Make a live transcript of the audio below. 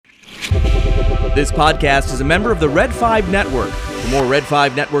This podcast is a member of the Red 5 Network. For more Red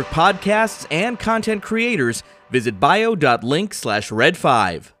 5 Network podcasts and content creators, visit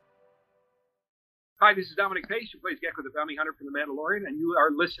bio.link/red5. Hi, this is Dominic Pace, who plays Gekko the Bounty Hunter from The Mandalorian, and you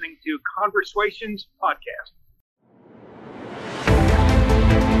are listening to Conversations Podcast.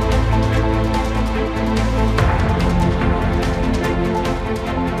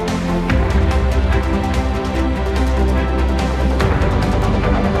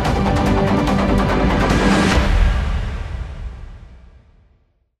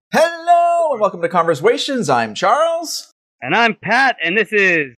 Hello, and welcome to Conversations. I'm Charles. And I'm Pat, and this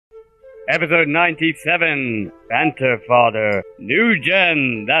is Episode 97, Banter Father. New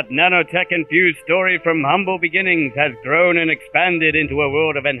Gen, that nanotech-infused story from humble beginnings has grown and expanded into a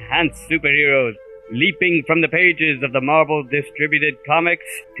world of enhanced superheroes, leaping from the pages of the Marvel distributed comics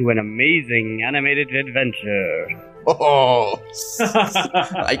to an amazing animated adventure. Oh,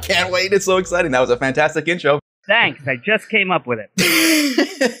 I can't wait. It's so exciting. That was a fantastic intro. Thanks, I just came up with it.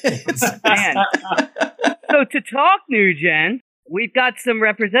 Man. So to talk New Gen, we've got some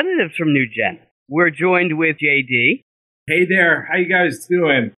representatives from New Gen. We're joined with JD. Hey there, how you guys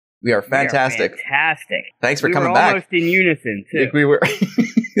doing? We are fantastic. Fantastic. Thanks for coming back. Almost in unison, too. We were.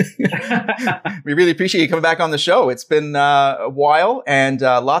 We really appreciate you coming back on the show. It's been a while, and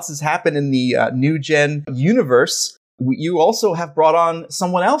lots has happened in the New Gen universe. You also have brought on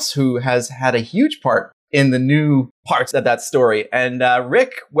someone else who has had a huge part in the new parts of that story. And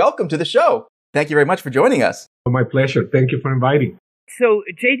Rick, welcome to the show. Thank you very much for joining us. My pleasure. Thank you for inviting. So,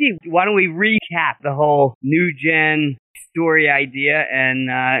 JD, why don't we recap the whole New Gen story idea and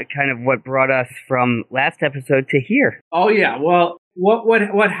kind of what brought us from last episode to here? Oh, yeah. Well,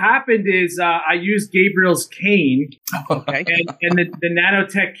 what happened is I used Gabriel's cane, okay, and the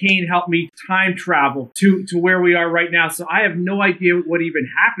nanotech cane helped me time travel to where we are right now. So I have no idea what even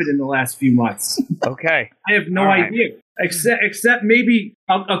happened in the last few months. Okay. I have no idea. Except maybe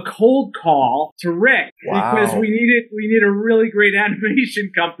a cold call to Rick. Wow. Because we need a really great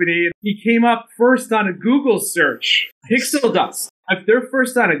animation company. He came up first on a Google search. Pixel Dust. If they're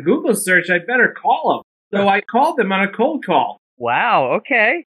first on a Google search, I better call them. So I called them on a cold call. Wow,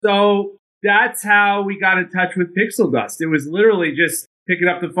 okay. So that's how we got in touch with Pixel Dust. It was literally just picking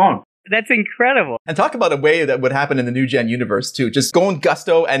up the phone. That's incredible. And talk about a way that would happen in the New Gen universe, too. Just going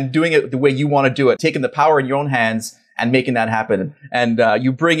gusto and doing it the way you want to do it. Taking the power in your own hands and making that happen. And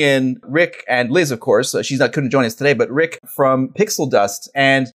you bring in Rick and Liz, of course. Couldn't join us today, but Rick from Pixel Dust.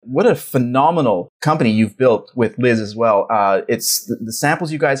 And what a phenomenal company you've built with Liz as well. It's the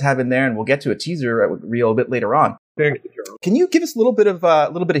samples you guys have in there, and we'll get to a teaser reel a bit later on. Thank you, Charles. Can you give us a little bit of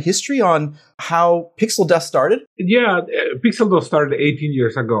history on how Pixel Dust started? Yeah, Pixel Dust started 18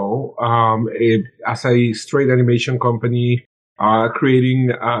 years ago as a straight animation company,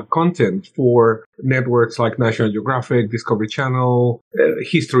 creating content for networks like National Geographic, Discovery Channel,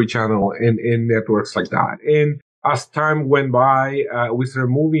 History Channel, and networks like that. And as time went by, we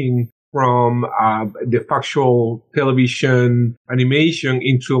started moving from the factual television animation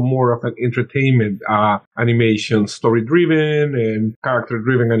into more of an entertainment animation, story-driven and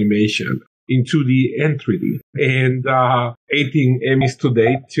character-driven animation into the N3D. And 18 Emmys to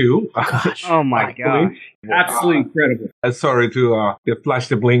date, too. Oh, my gosh. Absolutely incredible. Sorry to flash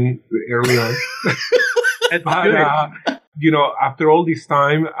the bling early on. But, after all this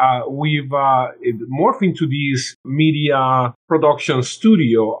time, we've morphed into this media production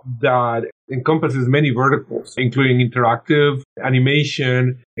studio that encompasses many verticals, including interactive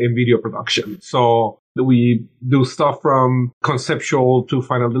animation and video production. So we do stuff from conceptual to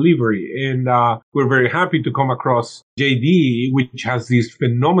final delivery. And we're very happy to come across JD, which has this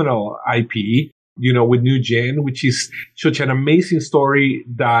phenomenal IP, with New Gen, which is such an amazing story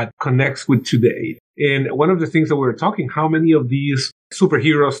that connects with today. And one of the things that we were talking, how many of these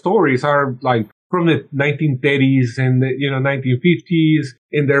superhero stories are like from the 1930s and the 1950s,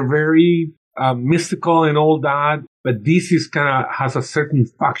 and they're very mystical and all that. But this is has a certain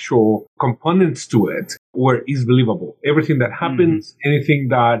factual components to it where it's believable. Everything that happens, anything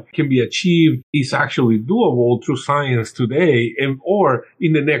that can be achieved is actually doable through science today or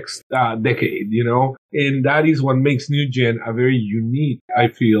in the next decade, And that is what makes New Gen a very unique, I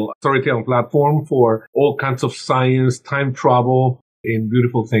feel, storytelling platform for all kinds of science, time travel, and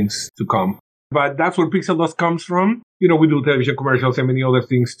beautiful things to come. But that's where Pixel Dust comes from. We do television commercials and many other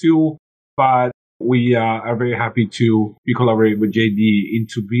things too. But we are very happy to be collaborating with JD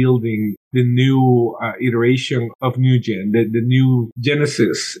into building the new iteration of New Gen, the new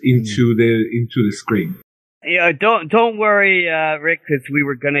genesis into the screen. Yeah, don't worry, Rick, because we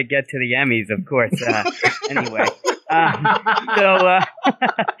were gonna get to the Emmys, of course. Anyway,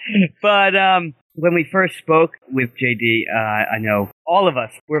 when we first spoke with JD, I know all of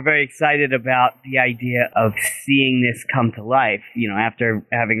us were very excited about the idea of seeing this come to life, after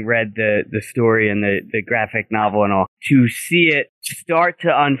having read the story and the graphic novel and all. To see it start to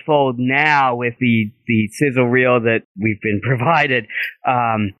unfold now with the sizzle reel that we've been provided,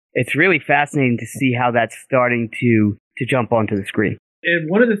 it's really fascinating to see how that's starting to jump onto the screen. And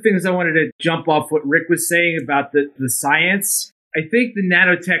one of the things I wanted to jump off what Rick was saying about the science, I think the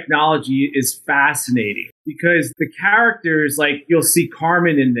nanotechnology is fascinating because the characters, like you'll see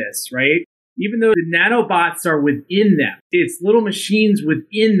Carmen in this, right? Even though the nanobots are within them, it's little machines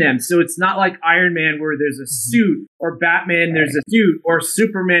within them. So it's not like Iron Man where there's a suit, or Batman there's a suit, or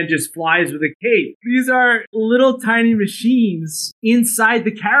Superman just flies with a cape. These are little tiny machines inside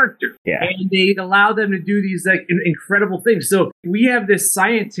the character. Yeah. And they allow them to do these like incredible things. So we have this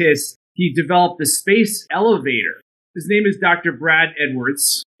scientist, he developed the space elevator. His name is Dr. Brad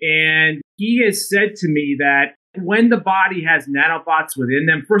Edwards. And he has said to me that when the body has nanobots within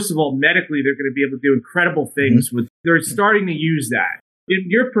them, first of all, medically, they're going to be able to do incredible things they're starting to use that. In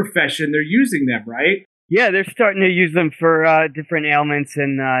your profession, they're using them, right? Yeah, they're starting to use them for different ailments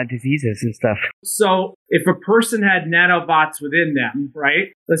and diseases and stuff. So if a person had nanobots within them,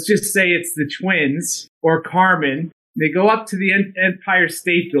 right? Let's just say it's the twins or Carmen. They go up to the Empire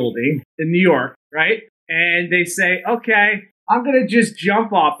State Building in New York, right? And they say, okay, I'm going to just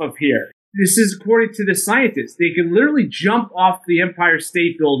jump off of here. This is according to the scientists. They can literally jump off the Empire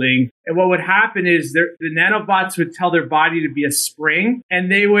State Building. And what would happen is the nanobots would tell their body to be a spring. And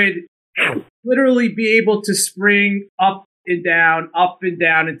they would literally be able to spring up and down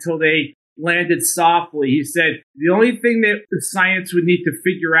until they landed softly. He said the only thing that the science would need to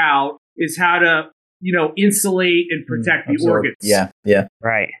figure out is how to, insulate and protect the organs. Yeah.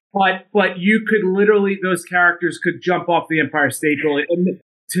 Right. But you could literally, those characters could jump off the Empire State Building. And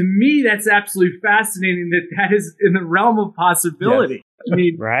to me, that's absolutely fascinating that is in the realm of possibility. Yes. I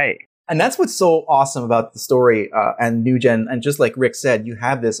mean, right. And that's what's so awesome about the story and New Gen. And just like Rick said, you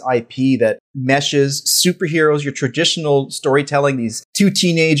have this IP that meshes superheroes, your traditional storytelling, these two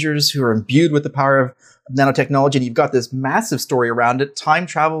teenagers who are imbued with the power of nanotechnology. And you've got this massive story around it, time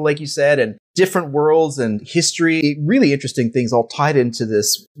travel, like you said, and different worlds and history, really interesting things all tied into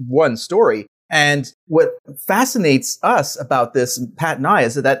this one story. And what fascinates us about this, Pat and I,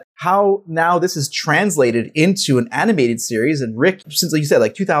 is that how now this is translated into an animated series. And Rick, since like you said,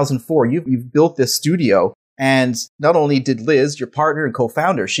 like 2004, you've built this studio. And not only did Liz, your partner and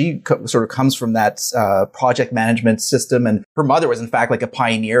co-founder, she sort of comes from that project management system. And her mother was, in fact, like a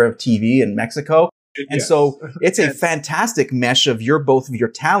pioneer of TV in Mexico. And so it's a fantastic mesh of both of your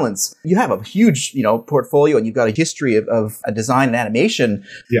talents. You have a huge, portfolio, and you've got a history of a design and animation.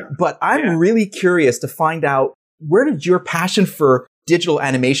 Yeah. But I'm really curious to find out, where did your passion for digital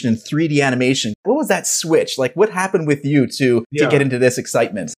animation and 3D animation, what was that switch? Like, what happened with you to get into this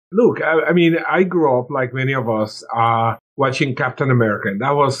excitement? Look, I mean, I grew up, like many of us, watching Captain America. And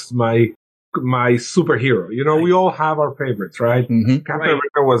that was my superhero. We all have our favorites, right? Mm-hmm. Captain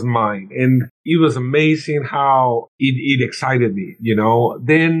America was mine. And it was amazing how it excited me,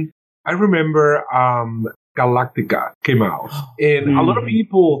 Then I remember Galactica came out. And a lot of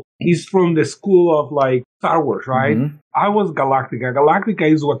people is from the school of like Star Wars, right? Mm-hmm. I was Galactica.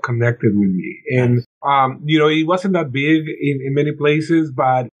 Galactica is what connected with me. And, it wasn't that big in many places,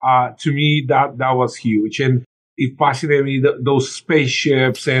 but to me, that was huge. And it fascinated me, those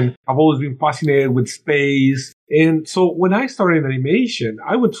spaceships, and I've always been fascinated with space. And so when I started animation,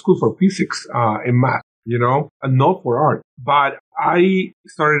 I went to school for physics and math, and not for art. But I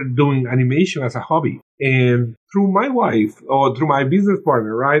started doing animation as a hobby. And through my wife, or through my business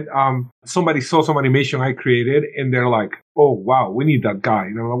partner, right, somebody saw some animation I created, and they're like, oh, wow, we need that guy.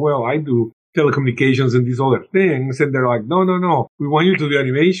 And I'm like, well, I do telecommunications and these other things. And they're like, no, we want you to do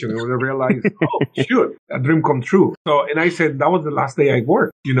animation. And when I realized, oh, shoot, a dream come true. So, and I said, that was the last day I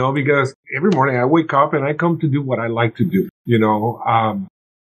worked, because every morning I wake up and I come to do what I like to do,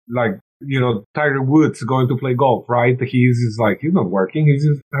 Tiger Woods going to play golf, right? He's just like, he's not working, he's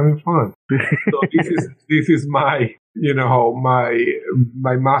just having fun. So this is my,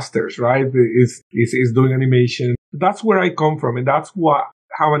 my master's, right? Is doing animation. That's where I come from. And that's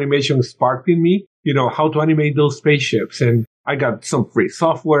how animation sparked in me, how to animate those spaceships. And I got some free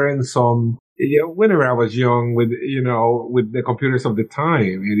software and some, whenever I was young with the computers of the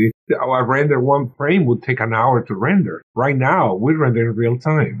time, I render one frame would take an hour to render. Right now, we render in real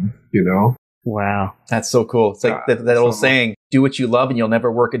time, Wow. That's so cool. It's like that old saying, do what you love and you'll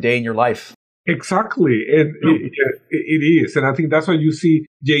never work a day in your life. Exactly. And it is. And I think that's why you see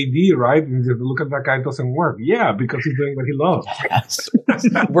JD, right? And you look at that guy, doesn't work. Yeah, because he's doing what he loves. Yes.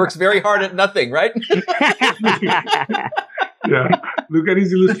 Works very hard at nothing, right? Yeah. Look at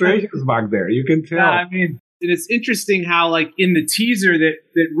his illustrations back there. You can tell. Yeah, I mean, and it's interesting how, like, in the teaser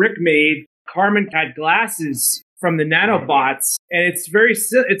that Rick made, Carmen had glasses from the nanobots, and it's very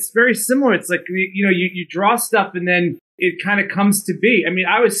similar. It's like, you draw stuff and then it kind of comes to be. I mean,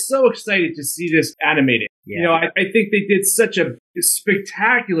 I was so excited to see this animated. Yeah. I think they did such a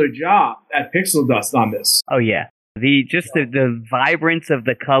spectacular job at Pixel Dust on this. Oh yeah, the vibrance of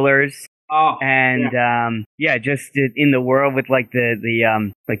the colors. Oh, and just in the world with like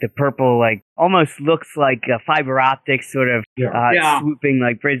the purple, like almost looks like fiber optics sort of swooping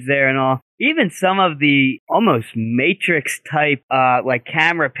like bridge there and all. Even some of the almost Matrix type like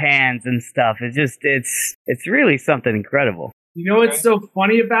camera pans and stuff. It's really something incredible. You know what's so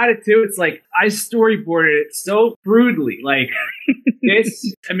funny about it too? It's like I storyboarded it so crudely. Like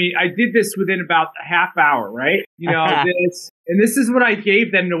this, I mean, I did this within about a half hour, right? This is what I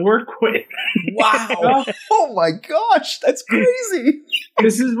gave them to work with. Wow. Oh my gosh, that's crazy.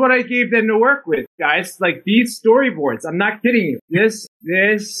 This is what I gave them to work with, guys. Like these storyboards. I'm not kidding you. This,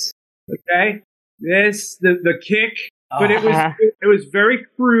 okay? This, the kick. But it was very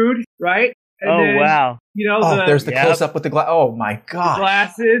crude, right? And wow. There's the close-up with the glass. Oh, my God.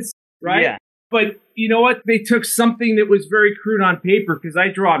 Glasses, right? Yeah. But you know what? They took something that was very crude on paper, because I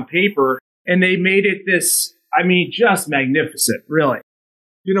draw on paper, and they made it this, I mean, just magnificent, really.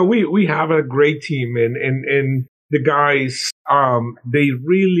 We have a great team, and the guys, they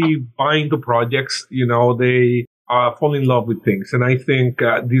really buy into projects. They fall in love with things. And I think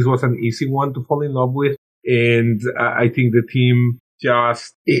this was an easy one to fall in love with. And I think the team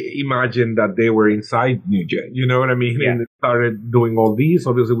just imagined that they were inside New Gen. You know what I mean? Yeah. And started doing all these.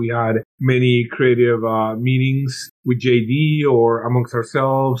 Obviously, we had many creative meetings with JD or amongst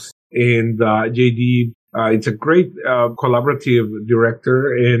ourselves. And JD, it's a great collaborative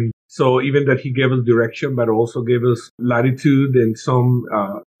director. And so even that he gave us direction, but also gave us latitude and some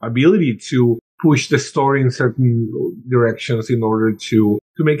ability to push the story in certain directions in order to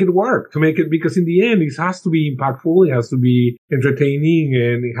make it work, because in the end, it has to be impactful, it has to be entertaining,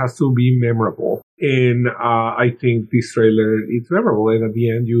 and it has to be memorable. And I think this trailer is memorable. And at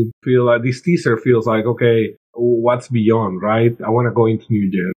the end, you feel this teaser feels like, okay, what's beyond, right? I want to go into New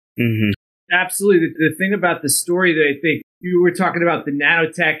Gen. Mm-hmm. Absolutely. The thing about the story that I think you were talking about the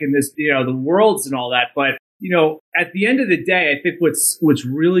nanotech and this, the worlds and all that, but at the end of the day, I think what's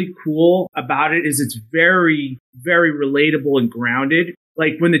really cool about it is it's very, very relatable and grounded.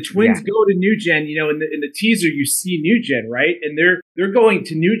 Like when the twins go to New Gen, in the teaser, you see New Gen, right? And they're going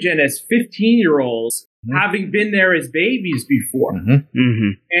to New Gen as 15-year-olds, having been there as babies before. Mm-hmm.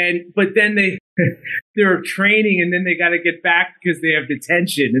 Mm-hmm. But then they're training, and then they got to get back because they have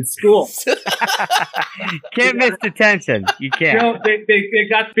detention at school. Can't miss detention. You can't. They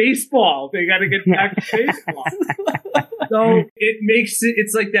got baseball. They got to get back to baseball. So it makes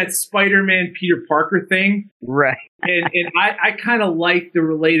it's like that Spider-Man Peter Parker thing. Right. And I kind of like the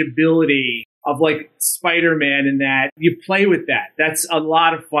relatability of like Spider-Man in that you play with that. That's a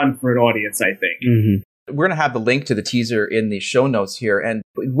lot of fun for an audience, I think. Mm-hmm. We're going to have the link to the teaser in the show notes here. And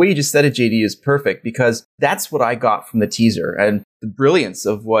the way you just said it, JD, is perfect, because that's what I got from the teaser and the brilliance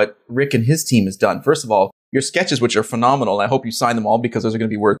of what Rick and his team has done. First of all, your sketches, which are phenomenal. I hope you sign them all, because those are going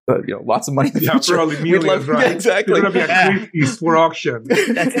to be worth lots of money in the future. Probably millions, right? Yeah, exactly. It's going to be a Christie's for auction.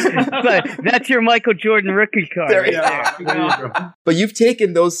 That's your Michael Jordan rookie card. There you go. But you've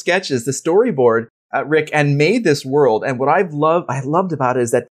taken those sketches, the storyboard, Rick, and made this world. And what I loved about it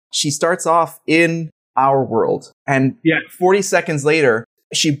is that she starts off in our world, and 40 seconds later,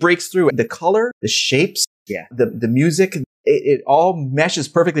 she breaks through. The color, the shapes, the music, it all meshes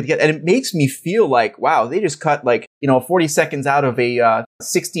perfectly together. And it makes me feel like, wow, they just cut 40 seconds out of a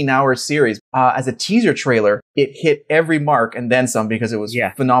 16-hour series. As a teaser trailer, it hit every mark and then some, because it was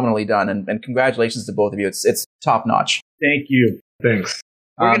phenomenally done. And congratulations to both of you. It's top notch. Thank you. Thanks.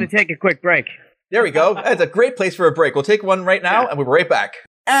 We're going to take a quick break. There we go. That's a great place for a break. We'll take one right now, and we'll be right back.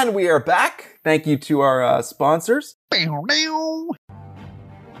 And we are back. Thank you to our sponsors.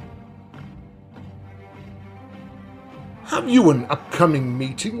 Have you an upcoming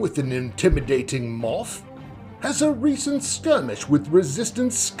meeting with an intimidating moth? Has a recent skirmish with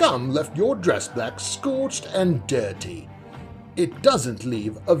resistant scum left your dress black scorched and dirty? It doesn't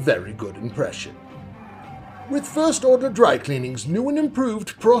leave a very good impression. With First Order Dry Cleaning's new and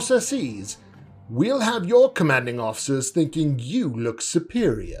improved processes, we'll have your commanding officers thinking you look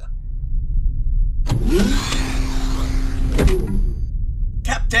superior.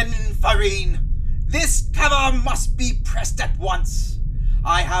 Captain Farine, this cavern must be pressed at once.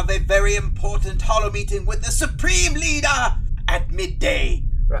 I have a very important hollow meeting with the Supreme Leader at midday.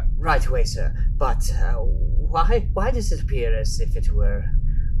 Right away, sir. But why does it appear as if it were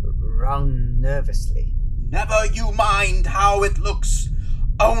rung nervously? Never you mind how it looks,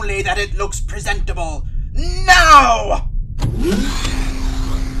 only that it looks presentable. Now!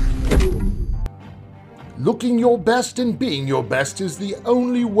 Looking your best and being your best is the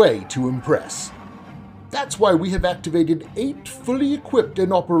only way to impress. That's why we have activated 8 fully equipped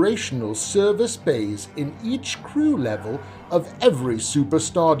and operational service bays in each crew level of every Super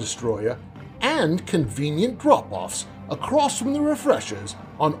Star Destroyer, and convenient drop-offs across from the refreshers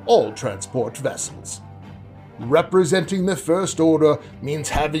on all transport vessels. Representing the First Order means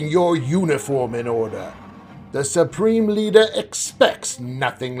having your uniform in order. The Supreme Leader expects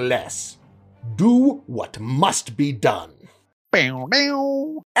nothing less. Do what must be done.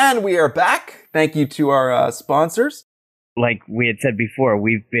 And we are back. Thank you to our sponsors. Like we had said before,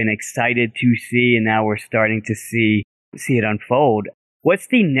 we've been excited to see, and now we're starting to see it unfold. What's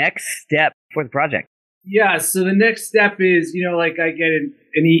the next step for the project? Yeah, so the next step is, I get an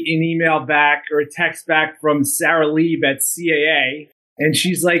email back or a text back from Sarah Lieb at CAA, and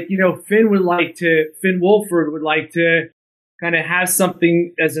she's like, Finn Wolford would like to kind of have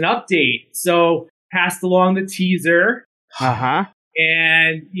something as an update. So passed along the teaser. Uh-huh.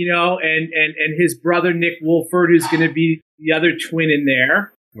 And, and his brother, Nick Wolford, who's going to be the other twin in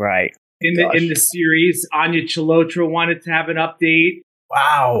there. Right. In the series. Anya Chalotra wanted to have an update.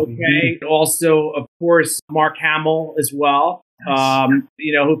 Wow. Okay. Mm-hmm. Also, of course, Mark Hamill as well.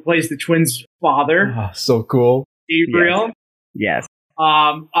 Who plays the twins' father. Oh, so cool. Gabriel. Yes.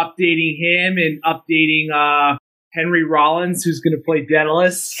 Updating him and updating Henry Rollins, who's going to play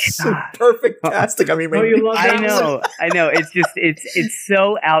Daedalus. So perfect casting. I mean, you love that I know. It's just it's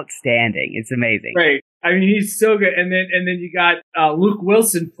so outstanding. It's amazing. Right. I mean, he's so good. And then you got Luke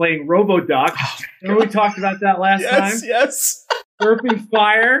Wilson playing RoboDuck. Remember we talked about that last time? Yes. Burping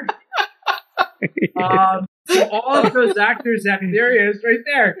fire. So all of those actors have there he is, right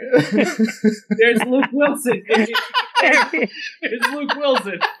there. There's Luke Wilson. There's Luke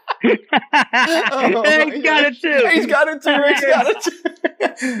Wilson. He's got it too. He's got it too. Rick's got it too.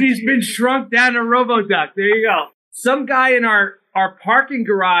 He's been shrunk down to RoboDuck. There you go. Some guy in our parking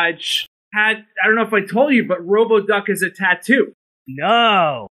garage had, I don't know if I told you, but RoboDuck is a tattoo.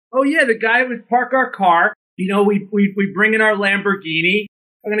 No. Oh yeah, the guy would park our car. We bring in our Lamborghini.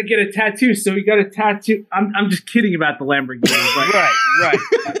 I'm gonna get a tattoo, so we got a tattoo. I'm just kidding about the Lamborghini, but right.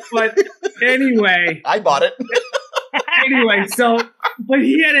 But anyway, I bought it. Anyway, but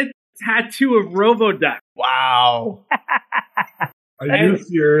he had a tattoo of RoboDuck. Wow. Are you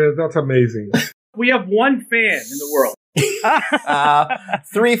serious? That's amazing. We have one fan in the world.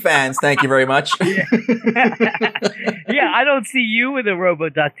 3 fans, thank you very much. Yeah, I don't see you with a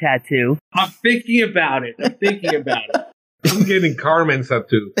RoboDuck tattoo. I'm thinking about it. I'm getting Carmen's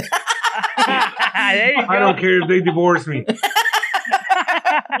tattoo. I don't care if they divorce me.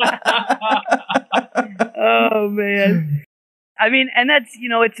 Oh, man. I mean, and that's,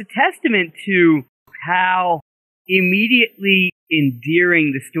 it's a testament to how immediately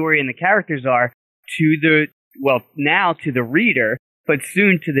endearing the story and the characters are to now to the reader, but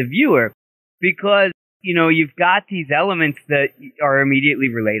soon to the viewer, because, you've got these elements that are immediately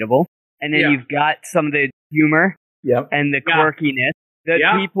relatable, and then you've got some of the humor and the quirkiness that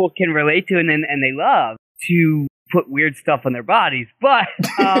people can relate to and they love to put weird stuff on their bodies. But,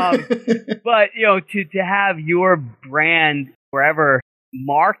 to have your brand forever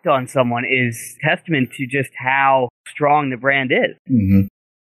marked on someone is testament to just how strong the brand is. Mm-hmm.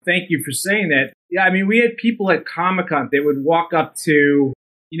 Thank you for saying that. Yeah, I mean, we had people at Comic-Con, they would walk up to,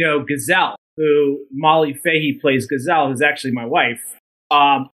 Gazelle, who Molly Fahey plays Gazelle, who's actually my wife.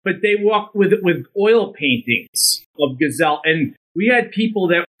 But they walked with oil paintings of Gazelle. And we had people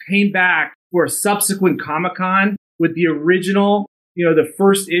that came back for a subsequent Comic-Con with the original, the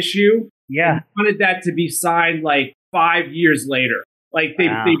first issue. Yeah. And wanted that to be signed like 5 years later. Like they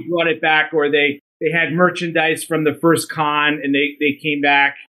brought it back, or they had merchandise from the first con and they came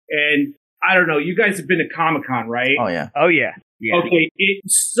back. And I don't know, you guys have been to Comic-Con, right? Oh yeah. Yeah. Okay,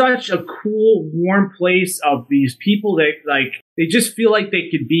 it's such a cool, warm place of these people that they just feel like they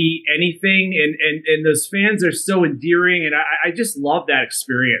could be anything, and those fans are so endearing, and I just love that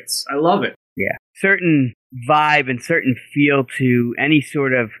experience. I love it. Yeah, certain vibe and certain feel to any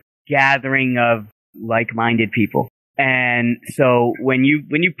sort of gathering of like-minded people, and so when you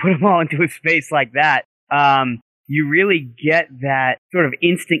put them all into a space like that, you really get that sort of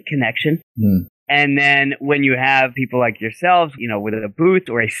instant connection. And then when you have people like yourselves, with a booth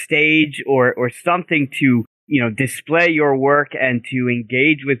or a stage or something to, display your work and to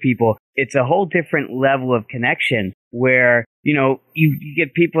engage with people, it's a whole different level of connection where, you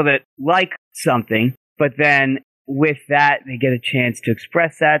get people that like something, but then with that, they get a chance to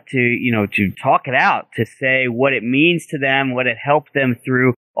express that, to talk it out, to say what it means to them, what it helped them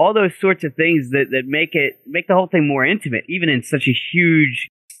through, all those sorts of things that make the whole thing more intimate, even in such a huge,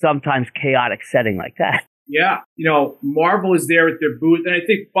 sometimes chaotic setting like that. Yeah. Marvel is there with their booth. And I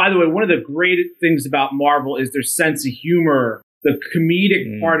think, by the way, one of the great things about Marvel is their sense of humor, the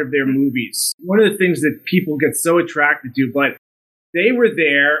comedic part of their movies. One of the things that people get so attracted to, but they were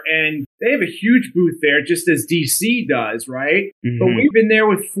there and they have a huge booth there, just as DC does, right? Mm-hmm. But we've been there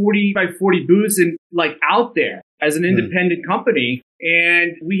with 40 by 40 booths and out there as an independent company.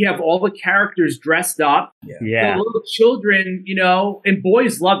 And we have all the characters dressed up. Yeah. The little children, and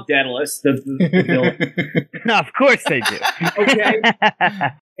boys love Daedalus, the villain. Of course they do. Okay.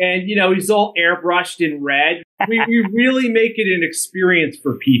 And, he's all airbrushed in red. We really make it an experience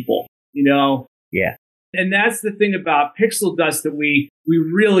for people, Yeah. And that's the thing about Pixel Dust that we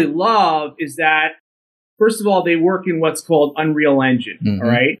really love is that, first of all, they work in what's called Unreal Engine, all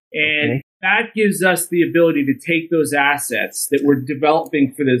right? And that gives us the ability to take those assets that we're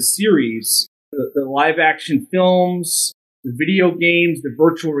developing for the series, the live-action films, the video games, the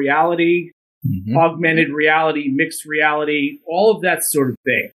virtual reality, augmented reality, mixed reality, all of that sort of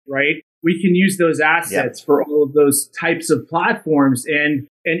thing, right? We can use those assets for all of those types of platforms and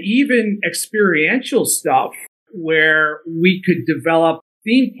even experiential stuff where we could develop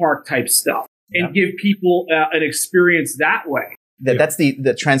theme park type stuff and give people an experience that way. That's the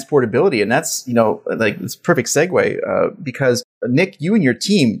transportability. And that's, it's a perfect segue because Nick, you and your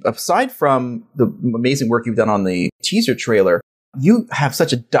team, aside from the amazing work you've done on the teaser trailer, you have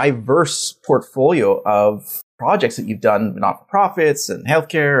such a diverse portfolio of projects that you've done, not-for-profits and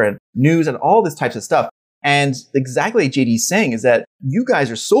healthcare and news and all this types of stuff. And exactly like JD's saying is that you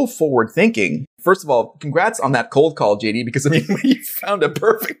guys are so forward-thinking. First of all, congrats on that cold call, JD, because, we found a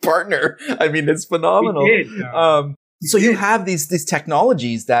perfect partner. It's phenomenal. We did. So you have these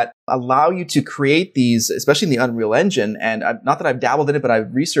technologies that allow you to create these, especially in the Unreal Engine. And not that I've dabbled in it, but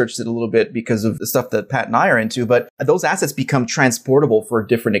I've researched it a little bit because of the stuff that Pat and I are into. But those assets become transportable for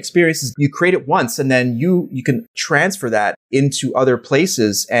different experiences. You create it once, and then you can transfer that into other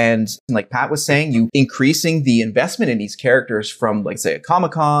places. And like Pat was saying, you increasing the investment in these characters from, like, say, a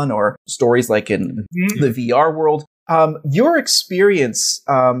Comic-Con or stories like in the VR world. Your experience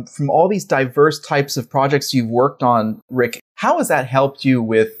from all these diverse types of projects you've worked on, Rick, how has that helped you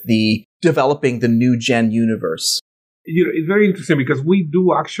with developing the new gen universe? It's very interesting because we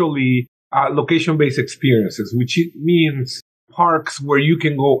do actually location-based experiences, which means parks where you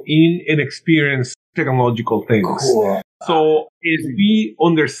can go in and experience technological things. Cool. So we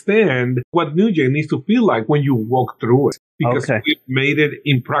understand what New Gen needs to feel like when you walk through it because we've made it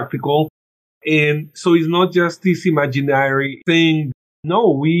impractical. And so it's not just this imaginary thing.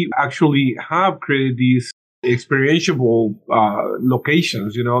 No, we actually have created these experiential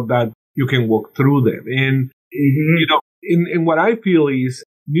locations, that you can walk through them. And, and what I feel is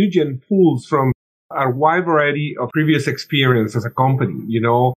New Gen pulls from a wide variety of previous experience as a company,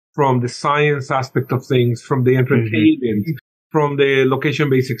 from the science aspect of things, from the entertainment, from the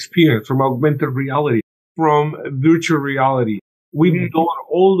location-based experience, from augmented reality, from virtual reality. We've done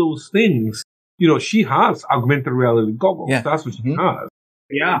all those things. She has augmented reality goggles. Yeah. That's what she has.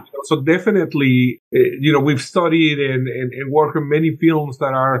 Yeah. So definitely, we've studied and worked on many films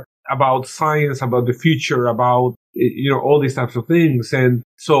that are about science, about the future, about, all these types of things. And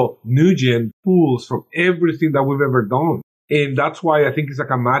so New Gen pulls from everything that we've ever done. And that's why I think it's like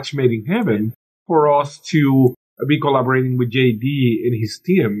a match made in heaven for us to be collaborating with JD and his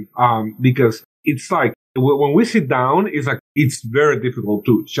team. Because it's like, when we sit down, it's very difficult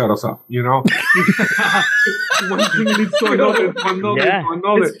to shut us up, One thing leads to another, to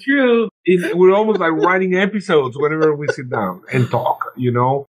another. It's true. We're almost like writing episodes whenever we sit down and talk,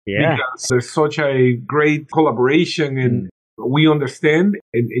 Yeah. Because there's such a great collaboration and we understand.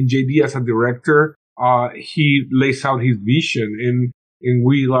 And JD as a director, he lays out his vision and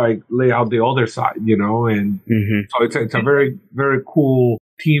we lay out the other side, And so it's a very, very cool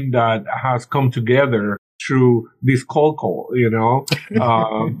team that has come together through this cold call,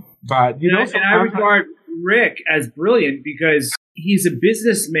 But, and I regard Rick as brilliant because he's a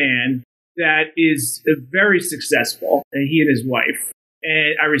businessman that is very successful, and he and his wife.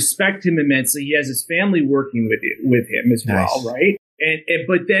 And I respect him immensely. He has his family working with him as well, right? And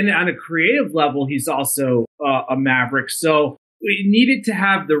but then on a creative level, he's also a maverick. So we needed to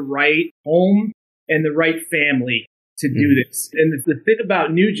have the right home and the right family to do this. And the thing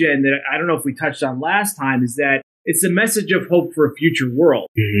about New Gen that I don't know if we touched on last time is that it's a message of hope for a future world.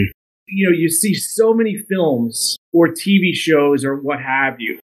 You know, you see so many films or TV shows or what have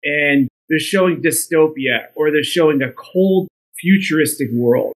you, and they're showing dystopia or they're showing a cold futuristic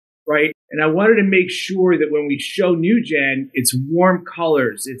world, right? And I wanted to make sure that when we show New Gen, it's warm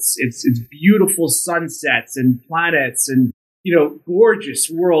colors, it's beautiful sunsets and planets and, you know, gorgeous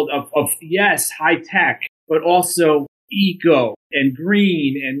world of yes, high tech, but also eco and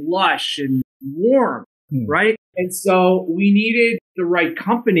green and lush and warm, right? And so we needed the right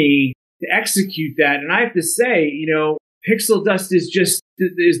company to execute that. And I have to say, you know, Pixel Dust is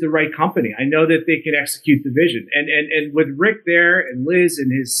the right company. I know that they can execute the vision. And with Rick there and Liz and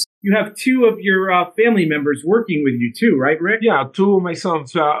you have two of your family members working with you too, right, Rick? Yeah, two of my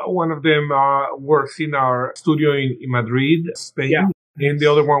sons. One of them works in our studio in Madrid, Spain. Yeah. And the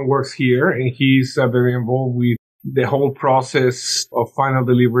other one works here, and he's very involved with the whole process of final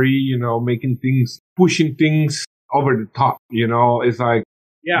delivery, you know, making things, pushing things over the top, you know. It's like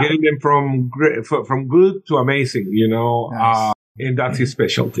getting them from good to amazing, you know. Nice. And that's his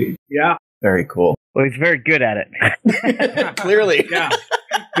specialty. Yeah. Very cool. Well, he's very good at it. Clearly. Yeah.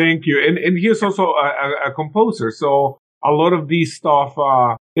 Thank you. And he's also a composer. So a lot of these stuff,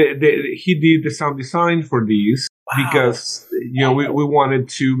 he did the sound design for these because, you know, we wanted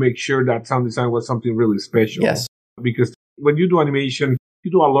to make sure that sound design was something really special. Yes. Because when you do animation,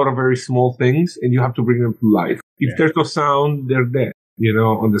 you do a lot of very small things and you have to bring them to life. If there's no sound, they're dead, you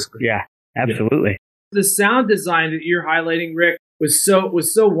know, on the screen. Yeah, absolutely. Yeah. The sound design that you're highlighting, Rick, was so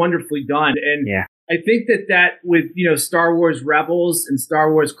wonderfully done. And I think that with, you know, Star Wars Rebels and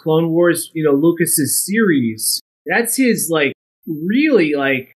Star Wars Clone Wars, you know, Lucas's series, that's his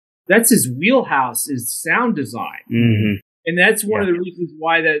that's his wheelhouse is sound design. Mm-hmm. And that's one of the reasons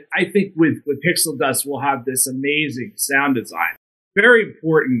why that I think with Pixel Dust we'll have this amazing sound design. Very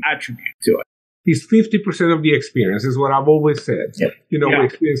important attribute to it. It's 50% of the experience is what I've always said. Yep. You know, we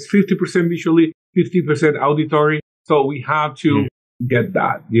experience 50% visually, 50% auditory. So we have to get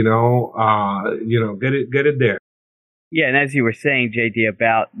that, you know, get it there. Yeah, and as you were saying, JD,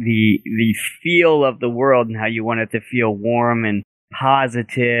 about the feel of the world and how you want it to feel warm and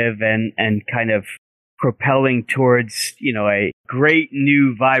positive and kind of propelling towards, you know, a great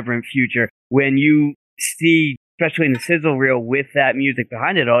new vibrant future. When you see, especially in the sizzle reel with that music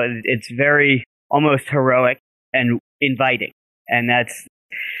behind it all, it's very almost heroic and inviting. And that's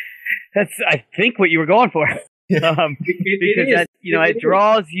I think what you were going for. Because that, you know, it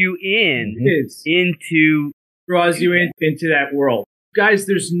draws you in into that world. Guys,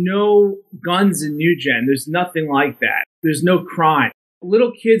 there's no guns in New Gen. There's nothing like that. There's no crime.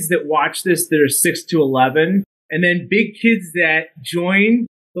 Little kids that watch this that are 6 to 11, and then big kids that join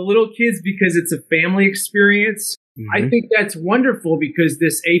the little kids because it's a family experience. I think that's wonderful because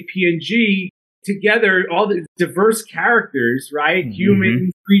this APNG together, all the diverse characters, right?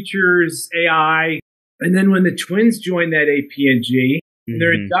 Humans, creatures, AI. And then when the twins join that APNG,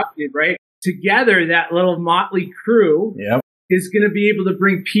 they're inducted, right? Together, that little motley crew is going to be able to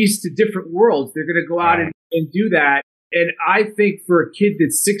bring peace to different worlds. They're going to go out and do that. And I think for a kid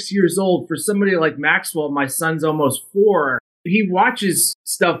that's 6 years old, for somebody like Maxwell, my son's almost 4, he watches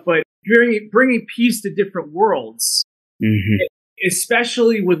stuff, but bringing peace to different worlds,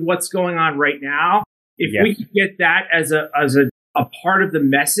 especially with what's going on right now, if we could get that as a part of the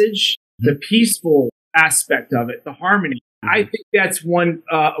message, the peaceful aspect of it, the harmony, I think that's one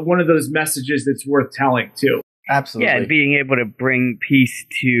of those messages that's worth telling too. Absolutely. Yeah, and being able to bring peace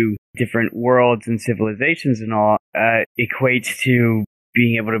to different worlds and civilizations and all equates to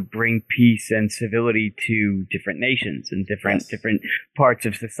being able to bring peace and civility to different nations and different parts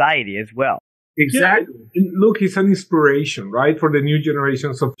of society as well. Exactly. Yeah. Look, it's an inspiration, right, for the new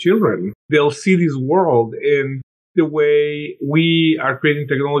generations of children. They'll see this world in the way we are creating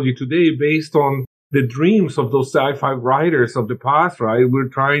technology today based on the dreams of those sci-fi writers of the past, right? We're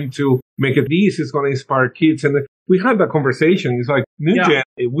trying to make it this is going to inspire kids. And we had that conversation. It's like New Gen,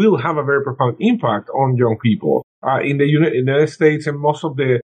 it will have a very profound impact on young people. In the United States and most of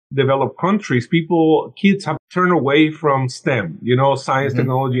the developed countries, kids have turned away from STEM, you know, science,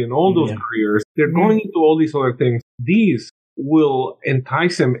 technology, and all those careers. They're going into all these other things. These will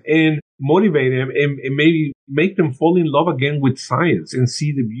entice them and motivate them and maybe make them fall in love again with science and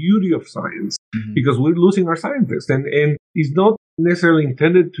see the beauty of science because we're losing our scientists. And it's not necessarily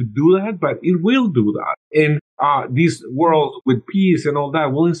intended to do that, but it will do that. And these worlds with peace and all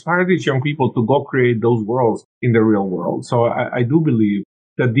that will inspire these young people to go create those worlds in the real world. So I do believe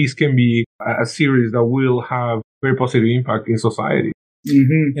that this can be a series that will have very positive impact in society.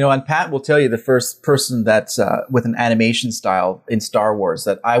 Mm-hmm. You know, and Pat will tell you the first person that's with an animation style in Star Wars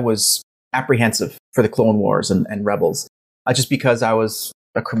that I was apprehensive for the Clone Wars and Rebels, just because I was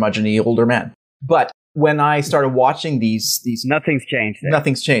a curmudgeon-y older man. But when I started watching these Nothing's changed there.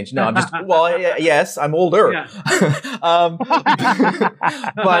 Nothing's changed. No, I'm just, well, yes, I'm older. Yeah.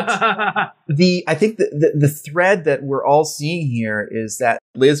 But I think the thread that we're all seeing here is that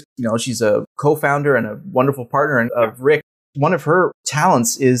Liz, you know, she's a co-founder and a wonderful partner of Rick. One of her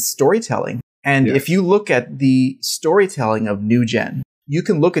talents is storytelling. And if you look at the storytelling of New Gen, you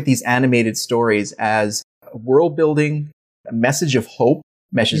can look at these animated stories as world building, a message of hope,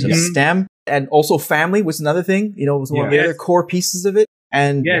 message of STEM, and also family was another thing. You know, it was one of the other core pieces of it.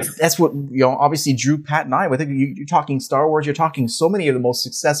 And that's what, you know, obviously drew Pat and I with it. You're talking Star Wars, you're talking so many of the most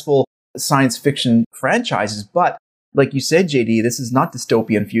successful science fiction franchises. But like you said, JD, this is not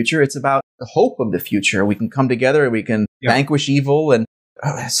dystopian future. It's about the hope of the future. We can come together, we can vanquish evil, and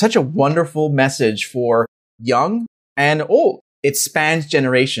such a wonderful message for young and old. It spans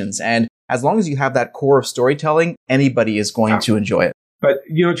generations. And as long as you have that core of storytelling, anybody is going to enjoy it. But,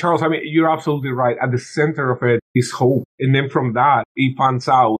 you know, Charles, I mean, you're absolutely right. At the center of it is hope. And then from that, it pans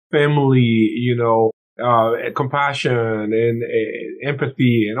out family, you know, compassion and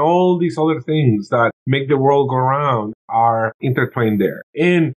empathy and all these other things that make the world go round are intertwined there.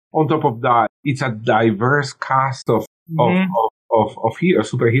 And on top of that, it's a diverse cast of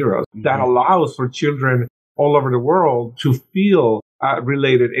superheroes that allows for children all over the world to feel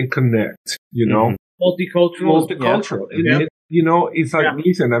related and connect, you know. Multicultural. And you know, it's like,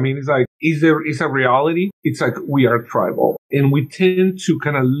 listen, I mean, it's like, is a reality? It's like we are tribal. And we tend to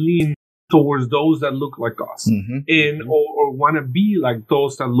kind of lean towards those that look like us and or want to be like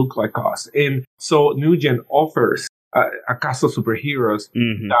those that look like us. And so New Gen offers a cast of superheroes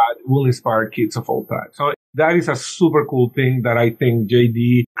that will inspire kids of all time. So that is a super cool thing that I think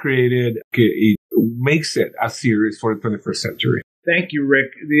JD created. It makes it a series for the 21st century. Thank you,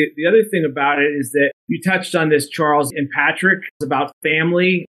 Rick. The other thing about it is that you touched on this, Charles and Patrick, about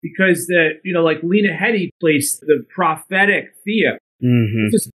family, because like Lena Headey plays the prophetic Thea.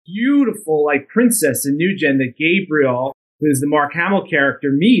 This beautiful, like, princess in New Gen that Gabriel, who is the Mark Hamill character,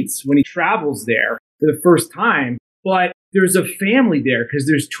 meets when he travels there for the first time. But there's a family there because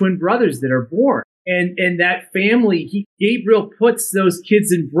there's twin brothers that are born. And that family, Gabriel puts those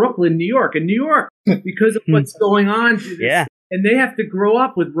kids in Brooklyn, New York, because of what's going on. Yeah. And they have to grow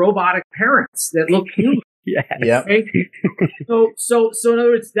up with robotic parents that look human. Yeah. Okay? So in other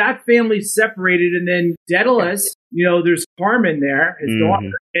words, that family's separated, and then Daedalus, you know, there's Carmen there, his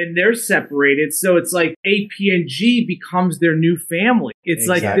daughter, and they're separated. So it's like APNG becomes their new family. It's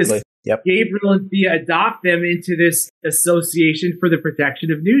like this. Yep. Gabriel and Thea adopt them into this association for the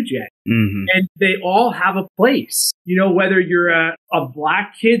protection of New Gen. And they all have a place. You know, whether you're a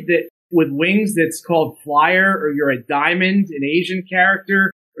black kid with wings that's called Flyer, or you're a diamond, an Asian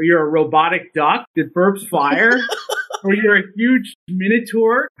character, or you're a robotic duck that burps fire, or you're a huge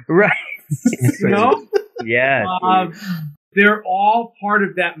minotaur. Right. You know? Yeah. They're all part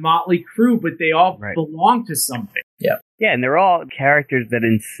of that motley crew, but they all belong to something. Yeah. Yeah, and they're all characters that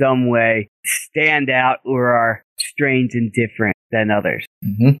in some way stand out or are strange and different than others.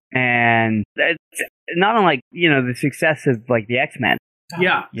 And it's not unlike, you know, the success of, like, the X-Men.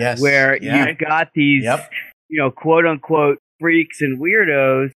 Yeah. Yes. Where you've got these, you know, quote unquote freaks and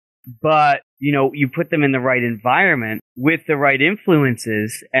weirdos, but, you know, you put them in the right environment with the right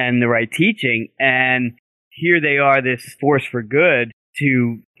influences and the right teaching, and here they are, this force for good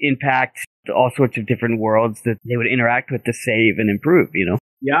to impact all sorts of different worlds that they would interact with to save and improve, you know?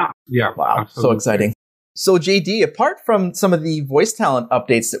 Yeah. Yeah. Wow. Absolutely. So exciting. So JD, apart from some of the voice talent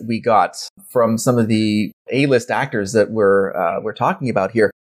updates that we got from some of the A-list actors that we're talking about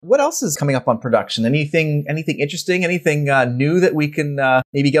here, what else is coming up on production? Anything interesting? Anything new that we can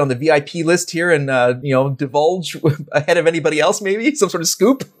maybe get on the VIP list here and divulge ahead of anybody else? Maybe some sort of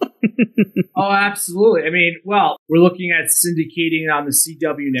scoop. Oh, absolutely. I mean, well, we're looking at syndicating on the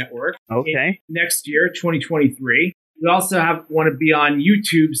CW network. Okay. Next year, 2023. We also want to be on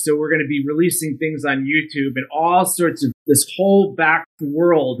YouTube, so we're going to be releasing things on YouTube and all sorts of this whole back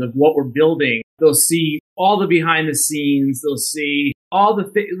world of what we're building. They'll see all the behind the scenes. They'll see all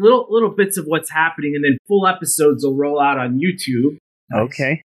the little bits of what's happening, and then full episodes will roll out on YouTube.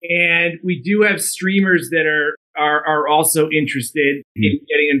 Okay. And we do have streamers that are also interested in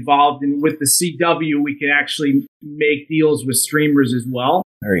getting involved. And with the CW, we can actually make deals with streamers as well.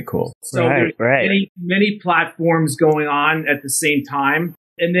 Very cool. So there's many platforms going on at the same time.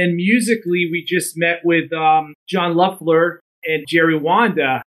 And then musically, we just met with John Luffler and Jerry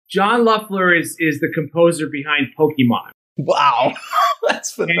Wanda. John Luffler is the composer behind Pokemon. Wow.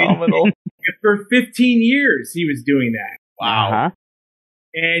 That's phenomenal. And for 15 years, he was doing that. Wow. Uh-huh.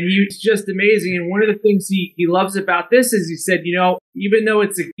 And he was just amazing. And one of the things he loves about this is he said, even though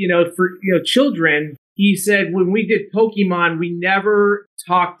it's, for children, he said, when we did Pokemon, we never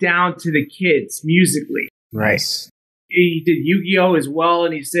talked down to the kids musically. Nice. He did Yu-Gi-Oh! As well.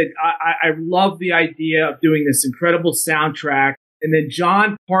 And he said, I love the idea of doing this incredible soundtrack. And then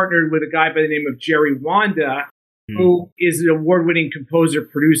John partnered with a guy by the name of Jerry Wanda, who is an award-winning composer,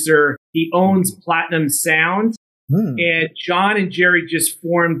 producer. He owns Platinum Sound. And John and Jerry just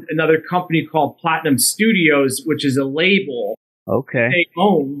formed another company called Platinum Studios, which is a label they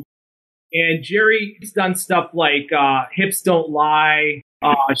own. And Jerry's done stuff like Hips Don't Lie,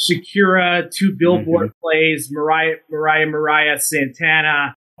 Shakira, 2 Billboard plays, Mariah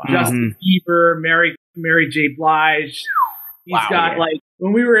Santana, Justin Bieber, Mary J. Blige. He's got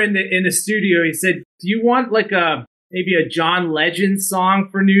when we were in the studio, he said, "Do you want like maybe a John Legend song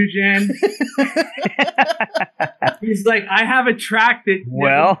for New Gen?" He's like, "I have a track that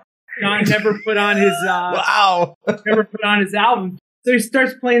John never put on his never put on his album." So he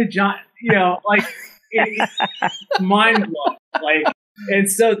starts playing John, it's mind blowing. And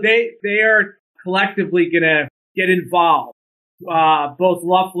so they are collectively gonna get involved, both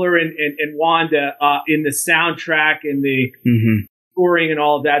Loeffler and Wanda, in the soundtrack and the scoring and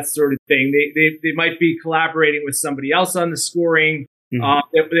all of that sort of thing. They might be collaborating with somebody else on the scoring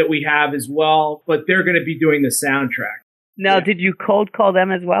that we have as well, but they're going to be doing the soundtrack. Now, did you cold call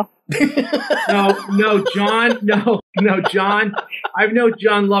them as well? No, John. I've known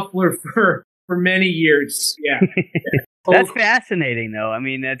John Loeffler for many years. Yeah. That's fascinating, though. I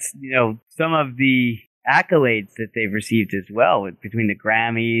mean, that's, some of the accolades that they've received as well, between the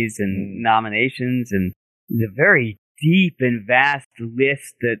Grammys and nominations, and the very deep and vast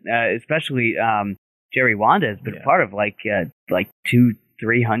list that, especially Jerry Wanda has been part of, like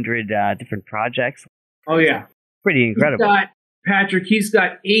 200-300 different projects. Oh yeah, pretty incredible. He's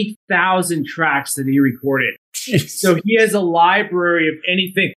got 8,000 tracks that he recorded. Jeez. So he has a library of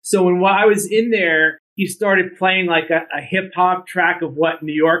anything. So when I was in there, he started playing like a hip hop track of what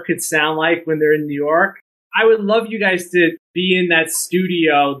New York could sound like when they're in New York. I would love you guys to be in that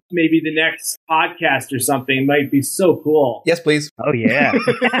studio, maybe the next podcast or something. It might be so cool. Yes, please. Oh, yeah.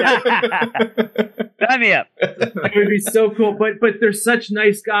 Sign me up. It would be so cool. But they're such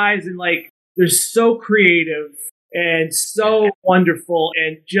nice guys, and they're so creative and so wonderful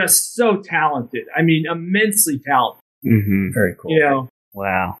and just so talented. I mean, immensely talented. Mm-hmm. Very cool.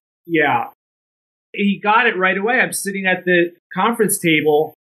 Wow. Yeah. He got it right away. I'm sitting at the conference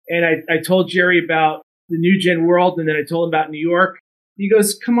table, and I told Jerry about the New Gen world, and then I told him about New York. He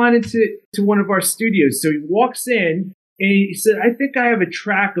goes, "Come on into one of our studios." So he walks in, and he said, "I think I have a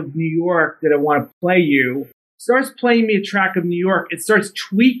track of New York that I want to play you." Starts playing me a track of New York. It starts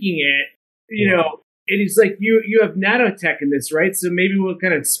tweaking it, and he's like, you have nanotech in this, right? So maybe we'll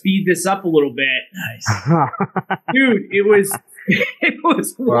kind of speed this up a little bit. Nice. Dude, it was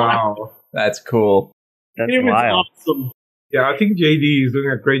wow. wild. That's cool. That's it was wild. awesome. Yeah, I think JD is doing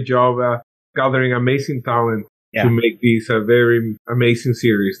a great job gathering amazing talent to make this a very amazing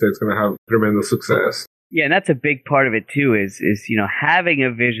series that's going to have tremendous success. Yeah, and that's a big part of it too, is having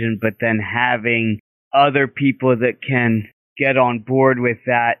a vision, but then having other people that can get on board with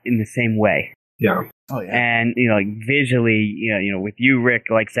that in the same way. Yeah. Oh yeah. And visually, with you, Rick,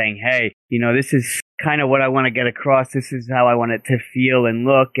 saying, "Hey, this is kind of what I want to get across. This is how I want it to feel and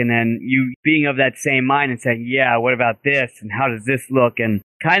look." And then you being of that same mind and saying, "Yeah, what about this? And how does this look?" And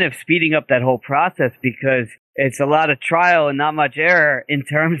kind of speeding up that whole process, because it's a lot of trial and not much error in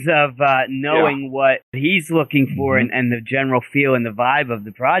terms of knowing what he's looking for and the general feel and the vibe of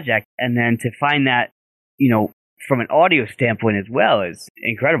the project. And then to find that, from an audio standpoint as well, is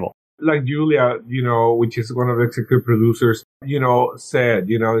incredible. Like Julia, which is one of the executive producers, said,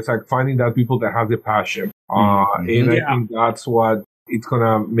 it's like finding that people that have the passion. And I think that's what it's going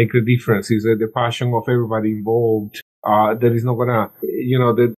to make the difference, is that the passion of everybody involved. That is not going to,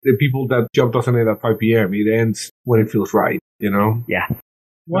 the people that job doesn't end at 5 p.m. It ends when it feels right, Yeah.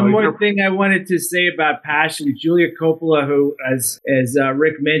 One more thing I wanted to say about passion. Julia Coppola, who, as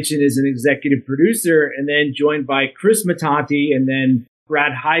Rick mentioned, is an executive producer, and then joined by Chris Mattanti and then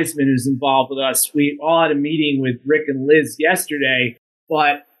Brad Heisman, who's involved with us. We all had a meeting with Rick and Liz yesterday,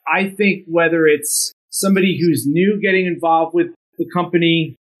 but I think whether it's somebody who's new getting involved with the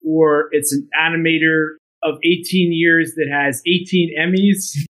company, or it's an animator of 18 years that has 18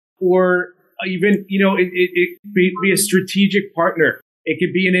 Emmys, or even, it be a strategic partner. It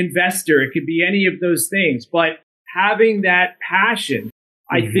could be an investor. It could be any of those things. But having that passion,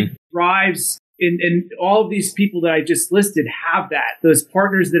 I think, drives and all of these people that I just listed have that. Those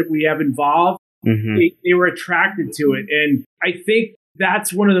partners that we have involved, they were attracted to it. And I think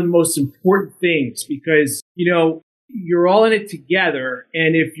that's one of the most important things because, you know, you're all in it together.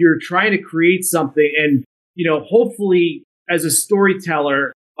 And if you're trying to create something and, you know, hopefully as a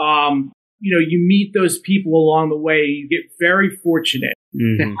storyteller, you know, you meet those people along the way. You get very fortunate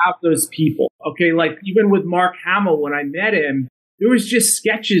to have those people. Okay, like even with Mark Hamill, when I met him, there was just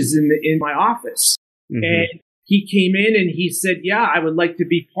sketches in my office. And he came in and he said, yeah, I would like to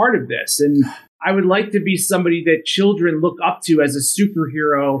be part of this. And I would like to be somebody that children look up to as a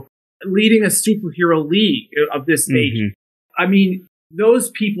superhero, leading a superhero league of this nature. I mean, those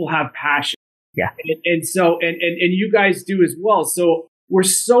people have passion. Yeah. And so, and you guys do as well. So we're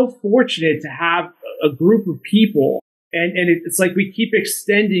so fortunate to have a group of people. And it's like we keep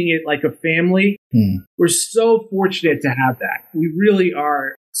extending it like a family. We're so fortunate to have that. We really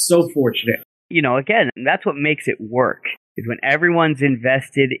are so fortunate. You know, again, that's what makes it work, is when everyone's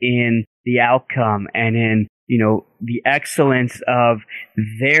invested in the outcome and in, you know, the excellence of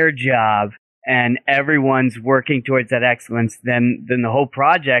their job and everyone's working towards that excellence, then the whole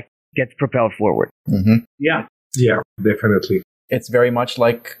project gets propelled forward. Yeah. Yeah, definitely. It's very much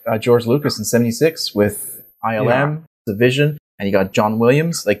like George Lucas in 76 with ILM, The Vision, and you got John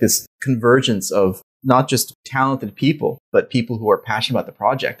Williams, like this convergence of not just talented people, but people who are passionate about the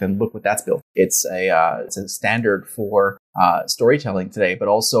project. And look what that's built. It's a standard for storytelling today, but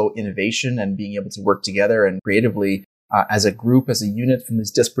also innovation and being able to work together and creatively as a group, as a unit from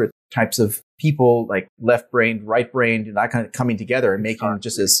these disparate types of people, like left-brained, right-brained, that kind of coming together and making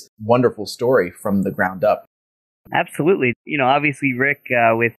just this wonderful story from the ground up. Absolutely. You know, obviously, Rick,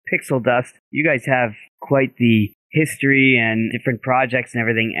 with Pixel Dust, you guys have quite the history and different projects and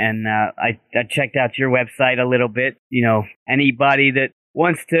everything. And I checked out your website a little bit. You know, anybody that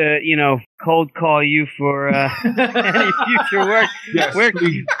wants to, you know, cold call you for any future work, Yes,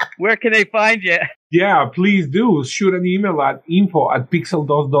 where can they find you? Yeah, please do. Shoot an email at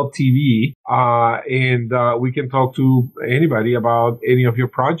info@pixeldust.tv, and we can talk to anybody about any of your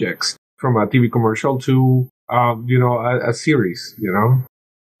projects, from a TV commercial to, you know, a series, you know.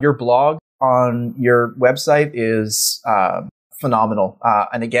 Your blog on your website is phenomenal.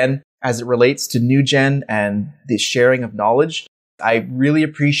 And again, as it relates to New Gen and the sharing of knowledge, I really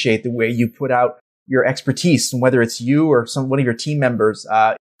appreciate the way you put out your expertise, and whether it's you or one of your team members.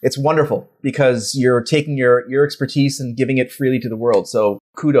 It's wonderful because you're taking your expertise and giving it freely to the world. So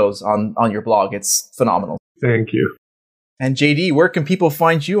kudos on your blog. It's phenomenal. Thank you. And JD, where can people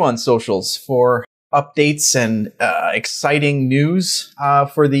find you on socials for updates and exciting news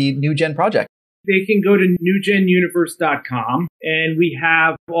for the New Gen project? They can go to newgenuniverse.com, and we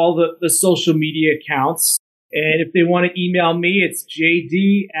have all the social media accounts. And if they want to email me, it's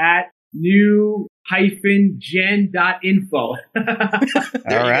jd@new-gen.info. All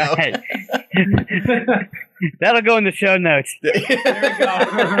right. That'll go in the show notes.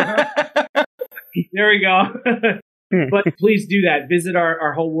 There we go. But please do that. Visit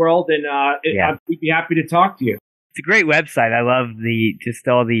our whole world, and I'd be happy to talk to you. It's a great website. I love just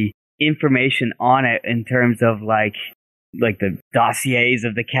all the information on it in terms of like the dossiers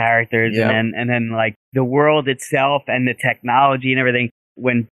of the characters, and then like the world itself and the technology and everything.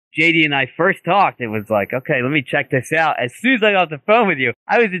 When JD and I first talked, it was like, okay, let me check this out. As soon as I got off the phone with you,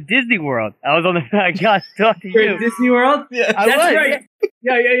 I was at Disney World. I was on the phone. I got to talk to you. You're at Disney World? Yeah, I was. Right.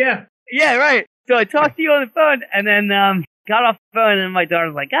 Yeah. Yeah, right. So I talked to you on the phone, and then got off the phone, and my daughter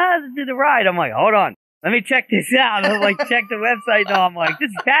was like, let's do the ride. I'm like, hold on. Let me check this out. I was like, check the website. And I'm like, this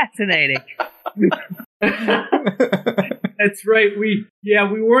is fascinating. That's right. We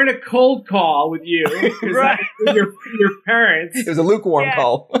weren't a cold call with you. Right. With your parents. It was a lukewarm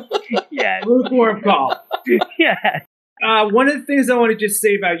call. Yeah. Lukewarm call. Yeah. One of the things I want to just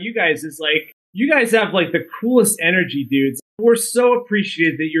say about you guys is, like, you guys have like the coolest energy, dudes. We're so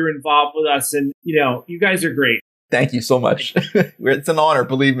appreciative that you're involved with us, and you know, you guys are great. Thank you so much. It's an honor,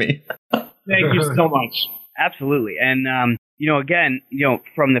 believe me. Thank you so much. Absolutely. And, you know, again, you know,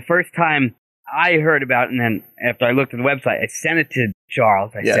 from the first time I heard about it, and then after I looked at the website, I sent it to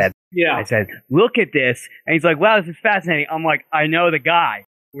Charles. I said, look at this. And he's like, wow, this is fascinating. I'm like, I know the guy.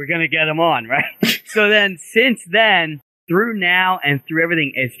 We're going to get him on, right? So then, since then, through now and through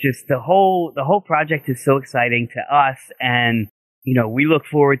everything, it's just the whole project is so exciting to us. And, you know, we look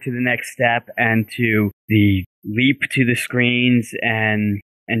forward to the next step and to the leap to the screens and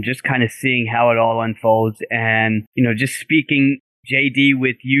just kind of seeing how it all unfolds. And, you know, just speaking JD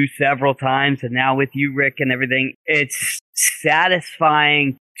with you several times and now with you, Rick, and everything, it's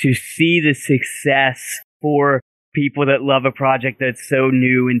satisfying to see the success for people that love a project that's so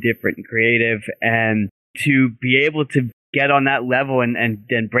new and different and creative, and to be able to get on that level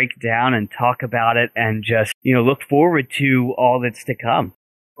and break it down and talk about it and just, look forward to all that's to come.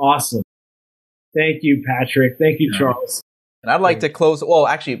 Awesome. Thank you, Patrick. Thank you, Charles. And I'd like to close. Well,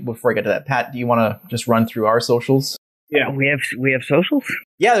 actually, before I get to that, Pat, do you want to just run through our socials? Yeah, we have socials.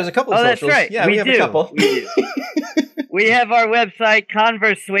 Yeah, there's a couple of socials. That's right. Yeah, we have a couple. We do. We have our website,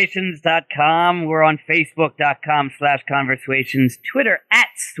 conversations.com. We're on facebook.com/conversations, Twitter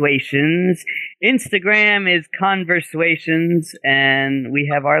 @swations, Instagram is conversations, and we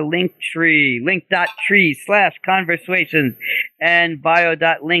have our link tree, link.tree/conversations, and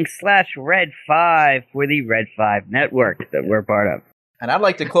bio.link/Red5 for the Red 5 network that we're part of. And I'd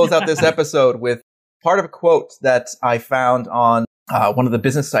like to close out this episode with part of a quote that I found on one of the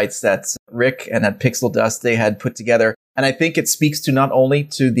business sites that Rick and at Pixel Dust they had put together. And I think it speaks to not only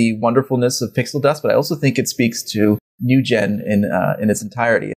to the wonderfulness of Pixel Dust, but I also think it speaks to New Gen in its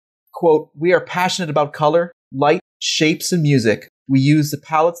entirety. Quote, "We are passionate about color, light, shapes, and music. We use the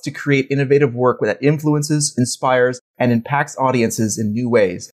palettes to create innovative work that influences, inspires, and impacts audiences in new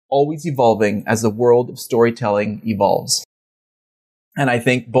ways, always evolving as the world of storytelling evolves." And I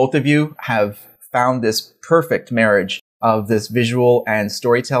think both of you have found this perfect marriage of this visual and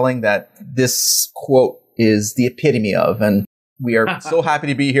storytelling that this quote is the epitome of. And we are so happy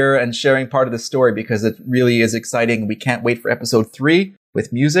to be here and sharing part of the story because it really is exciting. We can't wait for episode 3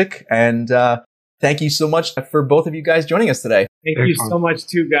 with music. And thank you so much for both of you guys joining us today. Thank you so much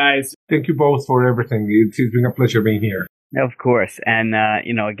too, guys. Thank you both for everything. It's been a pleasure being here. Of course. And,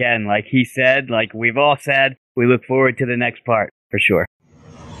 again, like he said, like we've all said, we look forward to the next part for sure.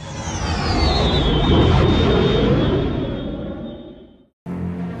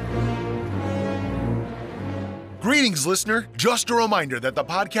 Greetings, listener. Just a reminder that the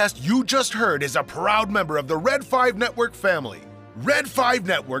podcast you just heard is a proud member of the Red 5 Network family.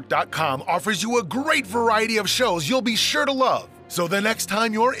 Red5Network.com offers you a great variety of shows you'll be sure to love. So the next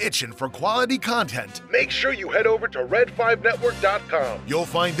time you're itching for quality content, make sure you head over to Red5Network.com. You'll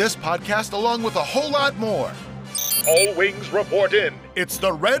find this podcast along with a whole lot more. All wings report in. It's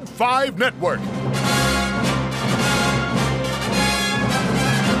the Red 5 Network.